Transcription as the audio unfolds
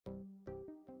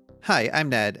Hi, I'm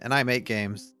Ned, and I make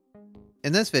games.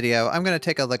 In this video, I'm going to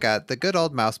take a look at the good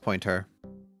old mouse pointer.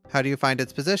 How do you find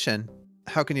its position?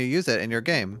 How can you use it in your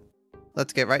game?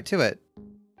 Let's get right to it.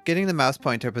 Getting the mouse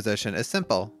pointer position is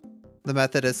simple. The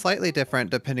method is slightly different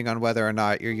depending on whether or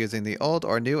not you're using the old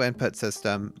or new input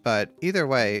system, but either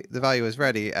way, the value is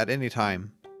ready at any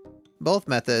time. Both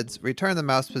methods return the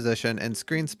mouse position in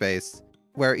screen space,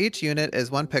 where each unit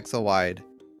is 1 pixel wide,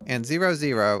 and 0,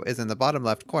 0 is in the bottom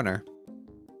left corner.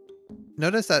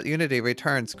 Notice that Unity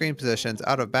returns screen positions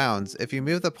out of bounds if you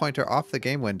move the pointer off the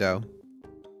game window.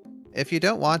 If you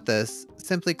don't want this,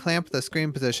 simply clamp the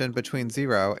screen position between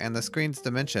 0 and the screen's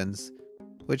dimensions,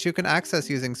 which you can access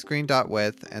using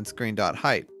screen.width and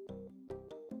screen.height.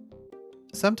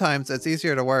 Sometimes it's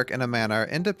easier to work in a manner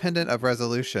independent of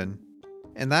resolution.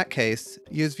 In that case,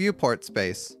 use viewport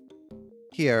space.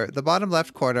 Here, the bottom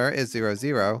left corner is 0,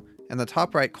 0, and the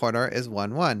top right corner is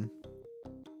 1, 1.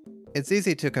 It's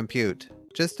easy to compute.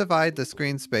 Just divide the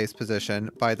screen space position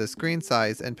by the screen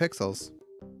size in pixels.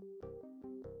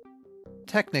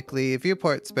 Technically,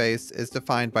 viewport space is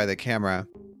defined by the camera,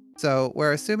 so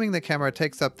we're assuming the camera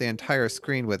takes up the entire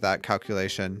screen with that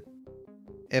calculation.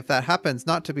 If that happens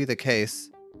not to be the case,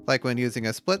 like when using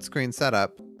a split screen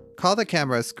setup, call the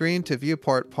camera's screen to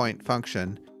viewport point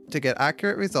function to get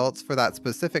accurate results for that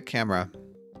specific camera.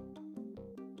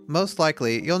 Most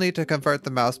likely, you'll need to convert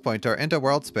the mouse pointer into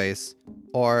world space,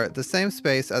 or the same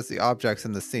space as the objects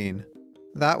in the scene.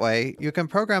 That way, you can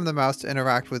program the mouse to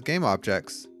interact with game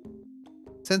objects.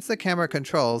 Since the camera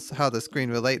controls how the screen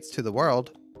relates to the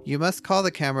world, you must call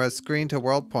the camera's screen to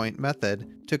world point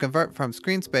method to convert from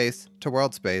screen space to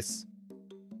world space.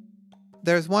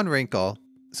 There's one wrinkle.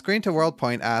 Screen to world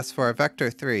point asks for a vector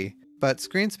 3, but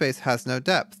screen space has no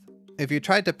depth. If you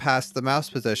tried to pass the mouse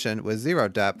position with 0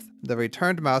 depth, the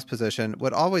returned mouse position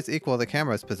would always equal the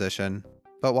camera's position.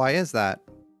 But why is that?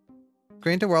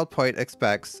 Screen to world point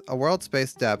expects a world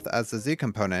space depth as the z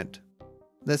component.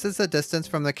 This is the distance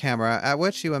from the camera at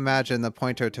which you imagine the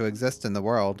pointer to exist in the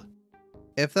world.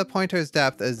 If the pointer's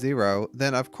depth is 0,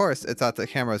 then of course it's at the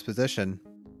camera's position.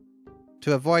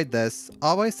 To avoid this,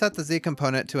 always set the z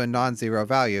component to a non-zero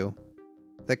value.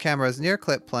 The camera's near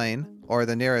clip plane, or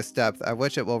the nearest depth at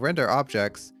which it will render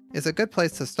objects, is a good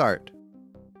place to start.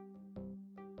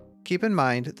 Keep in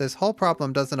mind, this whole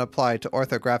problem doesn't apply to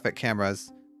orthographic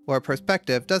cameras, where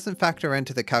perspective doesn't factor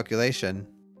into the calculation.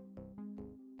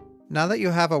 Now that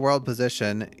you have a world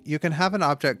position, you can have an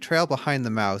object trail behind the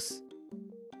mouse,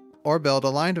 or build a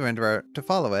line renderer to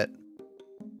follow it.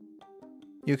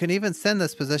 You can even send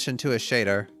this position to a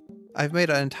shader. I've made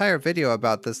an entire video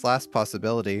about this last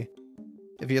possibility.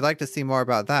 If you'd like to see more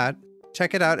about that,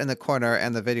 check it out in the corner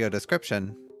and the video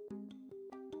description.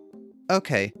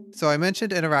 Okay, so I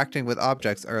mentioned interacting with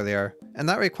objects earlier, and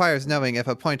that requires knowing if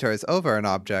a pointer is over an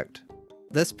object.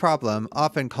 This problem,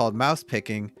 often called mouse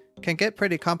picking, can get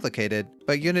pretty complicated,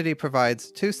 but Unity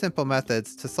provides 2 simple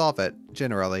methods to solve it,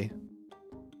 generally.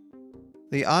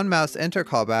 The onMouse enter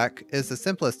callback is the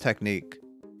simplest technique.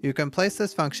 You can place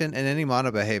this function in any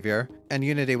monobehavior, and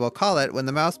Unity will call it when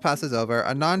the mouse passes over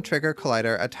a non-trigger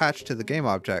collider attached to the game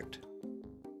object.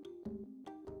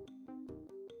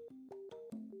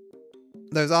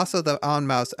 There's also the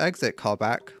onMouse exit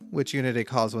callback, which Unity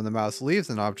calls when the mouse leaves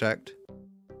an object.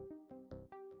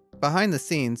 Behind the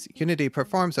scenes, Unity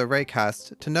performs a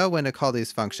raycast to know when to call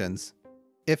these functions.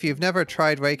 If you've never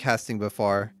tried raycasting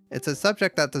before, it's a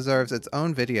subject that deserves its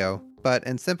own video, but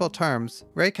in simple terms,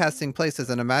 raycasting places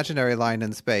an imaginary line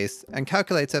in space and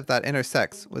calculates if that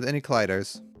intersects with any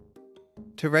colliders.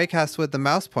 To raycast with the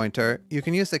mouse pointer, you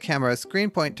can use the camera's screen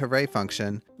point to ray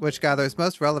function, which gathers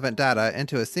most relevant data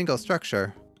into a single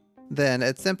structure. Then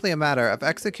it's simply a matter of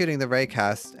executing the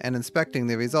raycast and inspecting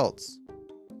the results.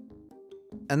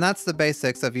 And that's the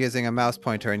basics of using a mouse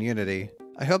pointer in Unity.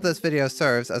 I hope this video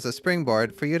serves as a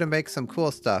springboard for you to make some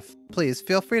cool stuff. Please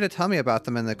feel free to tell me about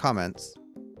them in the comments.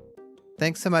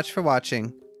 Thanks so much for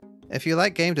watching. If you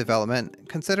like game development,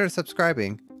 consider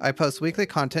subscribing. I post weekly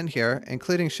content here,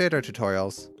 including shader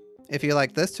tutorials. If you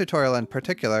like this tutorial in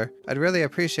particular, I'd really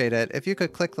appreciate it if you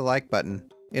could click the like button.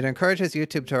 It encourages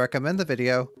YouTube to recommend the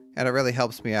video, and it really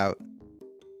helps me out.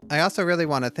 I also really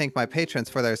want to thank my patrons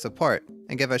for their support,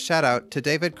 and give a shout out to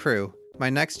David Crew,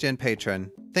 my next-gen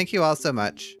patron. Thank you all so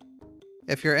much.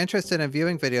 If you're interested in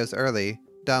viewing videos early,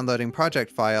 downloading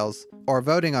project files, or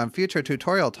voting on future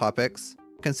tutorial topics,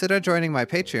 consider joining my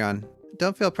Patreon.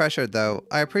 Don't feel pressured though,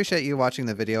 I appreciate you watching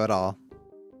the video at all.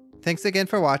 Thanks again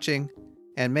for watching,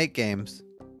 and make games.